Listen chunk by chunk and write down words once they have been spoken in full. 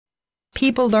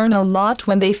people learn a lot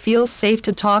when they feel safe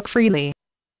to talk freely.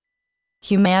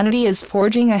 Humanity is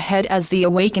forging ahead as the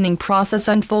awakening process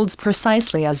unfolds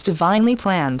precisely as divinely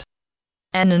planned.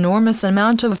 An enormous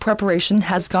amount of preparation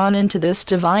has gone into this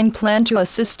divine plan to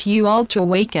assist you all to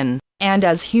awaken, and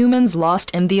as humans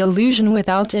lost in the illusion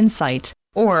without insight,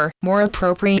 or, more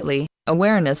appropriately,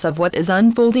 awareness of what is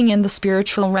unfolding in the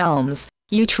spiritual realms,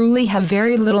 you truly have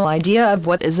very little idea of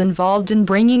what is involved in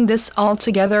bringing this all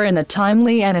together in a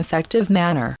timely and effective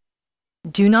manner.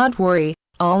 Do not worry,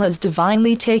 all is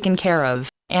divinely taken care of,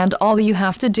 and all you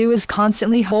have to do is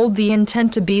constantly hold the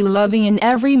intent to be loving in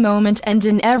every moment and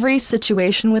in every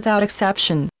situation without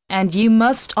exception, and you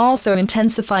must also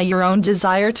intensify your own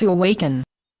desire to awaken.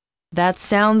 That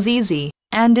sounds easy,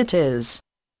 and it is.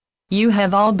 You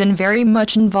have all been very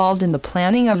much involved in the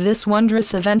planning of this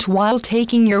wondrous event while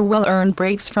taking your well-earned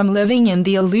breaks from living in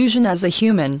the illusion as a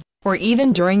human, or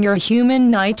even during your human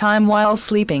nighttime while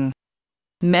sleeping.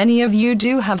 Many of you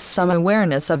do have some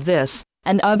awareness of this,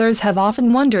 and others have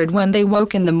often wondered when they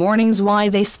woke in the mornings why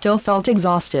they still felt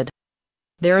exhausted.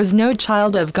 There is no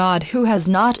child of God who has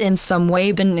not in some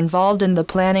way been involved in the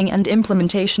planning and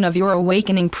implementation of your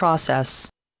awakening process.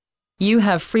 You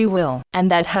have free will, and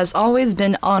that has always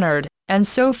been honored, and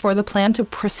so for the plan to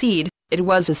proceed, it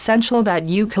was essential that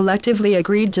you collectively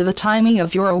agreed to the timing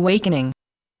of your awakening.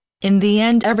 In the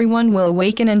end, everyone will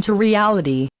awaken into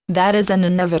reality. That is an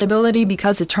inevitability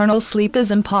because eternal sleep is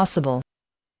impossible.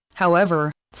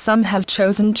 However, some have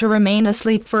chosen to remain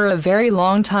asleep for a very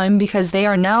long time because they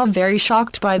are now very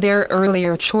shocked by their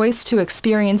earlier choice to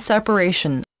experience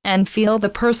separation, and feel the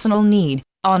personal need,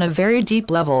 on a very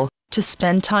deep level, to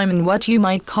spend time in what you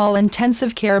might call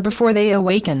intensive care before they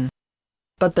awaken.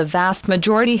 But the vast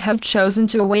majority have chosen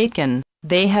to awaken.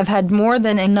 They have had more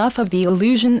than enough of the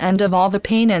illusion and of all the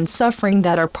pain and suffering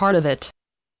that are part of it.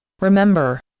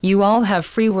 Remember, you all have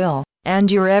free will, and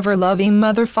your ever-loving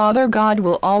Mother Father God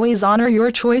will always honor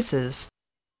your choices.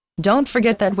 Don't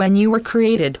forget that when you were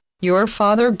created, your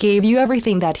Father gave you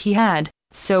everything that He had,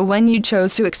 so when you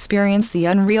chose to experience the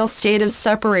unreal state of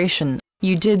separation,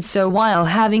 you did so while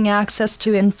having access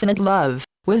to infinite love,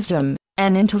 wisdom,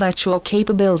 and intellectual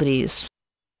capabilities.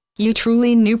 You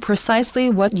truly knew precisely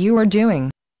what you were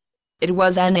doing. It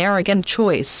was an arrogant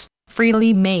choice,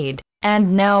 freely made,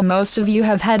 and now most of you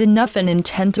have had enough and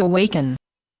intend to awaken.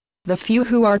 The few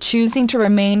who are choosing to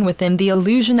remain within the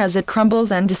illusion as it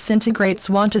crumbles and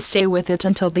disintegrates want to stay with it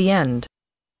until the end.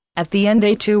 At the end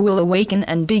they too will awaken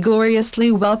and be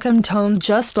gloriously welcomed home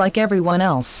just like everyone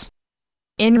else.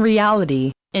 In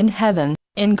reality, in heaven,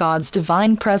 in God's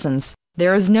divine presence,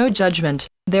 there is no judgment,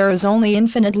 there is only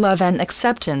infinite love and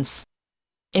acceptance.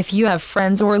 If you have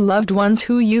friends or loved ones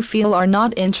who you feel are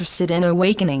not interested in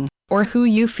awakening, or who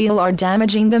you feel are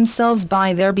damaging themselves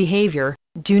by their behavior,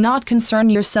 do not concern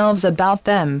yourselves about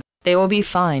them, they will be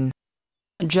fine.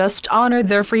 Just honor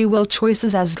their free will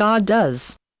choices as God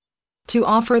does. To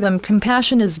offer them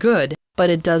compassion is good, but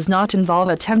it does not involve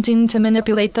attempting to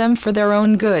manipulate them for their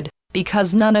own good,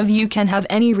 because none of you can have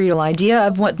any real idea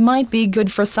of what might be good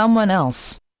for someone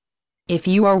else. If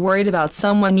you are worried about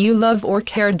someone you love or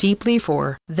care deeply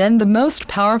for, then the most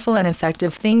powerful and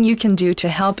effective thing you can do to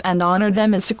help and honor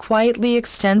them is to quietly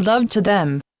extend love to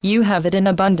them. You have it in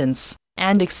abundance,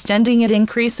 and extending it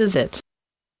increases it.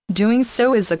 Doing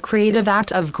so is a creative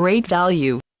act of great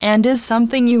value, and is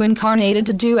something you incarnated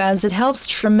to do as it helps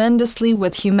tremendously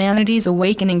with humanity's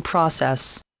awakening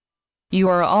process. You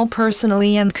are all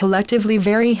personally and collectively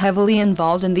very heavily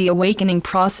involved in the awakening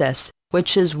process,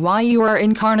 which is why you are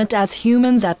incarnate as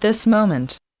humans at this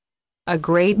moment. A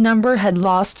great number had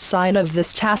lost sight of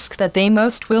this task that they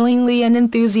most willingly and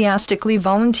enthusiastically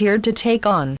volunteered to take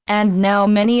on, and now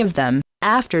many of them,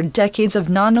 after decades of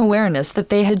non-awareness that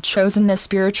they had chosen a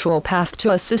spiritual path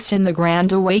to assist in the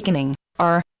grand awakening,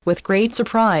 are, with great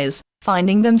surprise,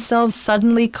 finding themselves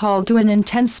suddenly called to an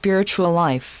intense spiritual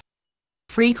life.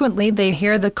 Frequently they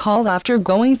hear the call after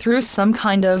going through some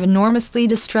kind of enormously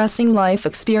distressing life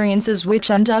experiences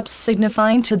which end up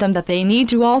signifying to them that they need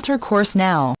to alter course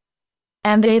now.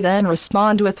 And they then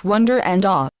respond with wonder and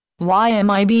awe, "Why am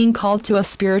I being called to a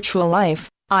spiritual life?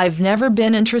 I've never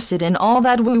been interested in all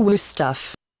that woo-woo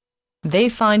stuff." They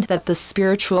find that the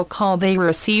spiritual call they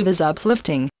receive is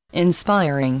uplifting,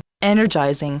 inspiring,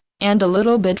 energizing, and a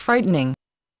little bit frightening.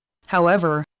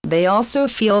 However, they also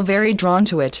feel very drawn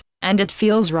to it, and it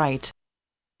feels right.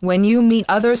 When you meet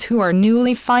others who are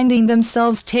newly finding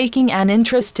themselves taking an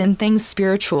interest in things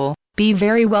spiritual, be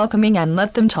very welcoming and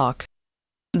let them talk.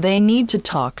 They need to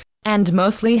talk, and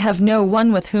mostly have no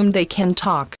one with whom they can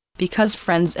talk, because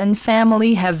friends and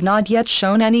family have not yet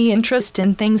shown any interest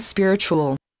in things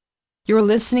spiritual. Your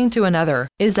listening to another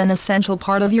is an essential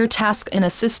part of your task in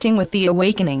assisting with the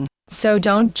awakening, so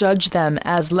don't judge them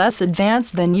as less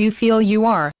advanced than you feel you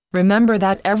are. Remember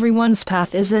that everyone's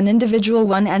path is an individual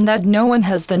one and that no one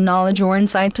has the knowledge or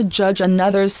insight to judge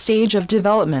another's stage of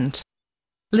development.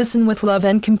 Listen with love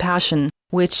and compassion,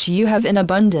 which you have in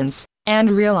abundance,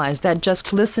 and realize that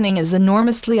just listening is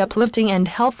enormously uplifting and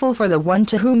helpful for the one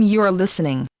to whom you are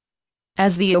listening.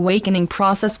 As the awakening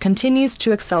process continues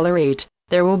to accelerate,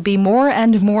 there will be more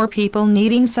and more people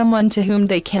needing someone to whom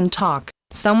they can talk,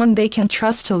 someone they can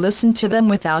trust to listen to them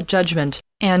without judgment,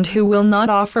 and who will not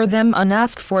offer them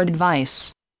unasked for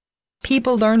advice.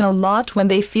 People learn a lot when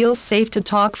they feel safe to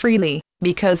talk freely,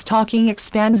 because talking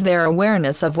expands their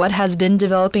awareness of what has been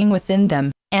developing within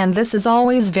them, and this is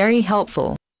always very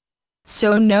helpful.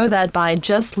 So know that by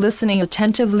just listening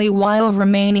attentively while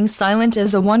remaining silent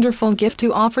is a wonderful gift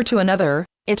to offer to another.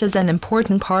 It is an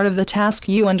important part of the task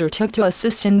you undertook to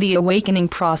assist in the awakening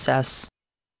process.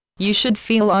 You should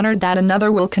feel honored that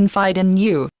another will confide in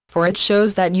you, for it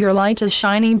shows that your light is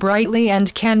shining brightly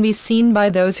and can be seen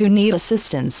by those who need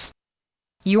assistance.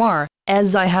 You are,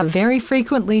 as I have very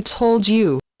frequently told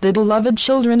you, the beloved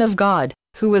children of God,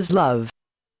 who is love.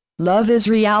 Love is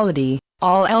reality,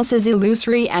 all else is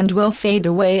illusory and will fade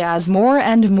away as more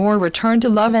and more return to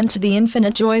love and to the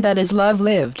infinite joy that is love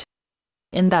lived.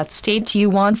 In that state you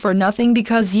want for nothing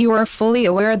because you are fully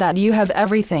aware that you have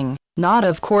everything, not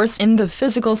of course in the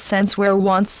physical sense where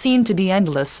wants seem to be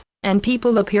endless, and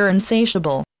people appear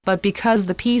insatiable, but because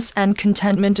the peace and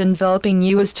contentment enveloping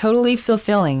you is totally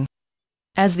fulfilling.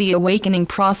 As the awakening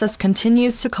process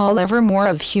continues to call ever more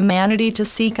of humanity to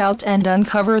seek out and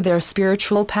uncover their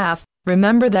spiritual path,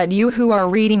 remember that you who are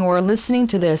reading or listening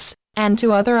to this, and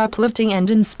to other uplifting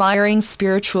and inspiring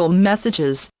spiritual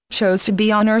messages, chose to be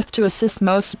on earth to assist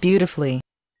most beautifully.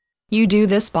 You do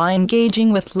this by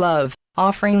engaging with love,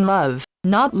 offering love,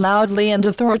 not loudly and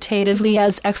authoritatively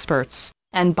as experts,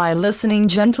 and by listening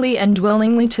gently and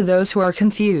willingly to those who are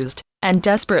confused, and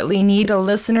desperately need a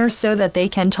listener so that they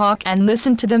can talk and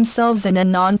listen to themselves in a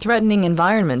non-threatening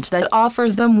environment that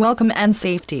offers them welcome and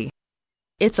safety.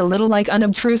 It's a little like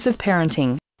unobtrusive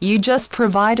parenting. You just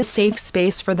provide a safe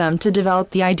space for them to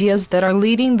develop the ideas that are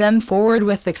leading them forward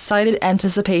with excited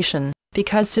anticipation,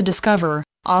 because to discover,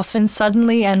 often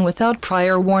suddenly and without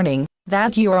prior warning,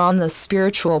 that you are on the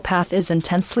spiritual path is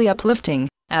intensely uplifting,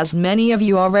 as many of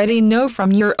you already know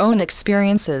from your own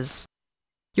experiences.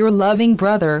 Your loving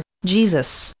brother,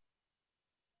 Jesus.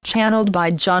 Channeled by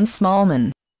John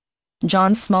Smallman.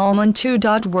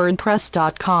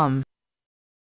 johnsmallman2.wordpress.com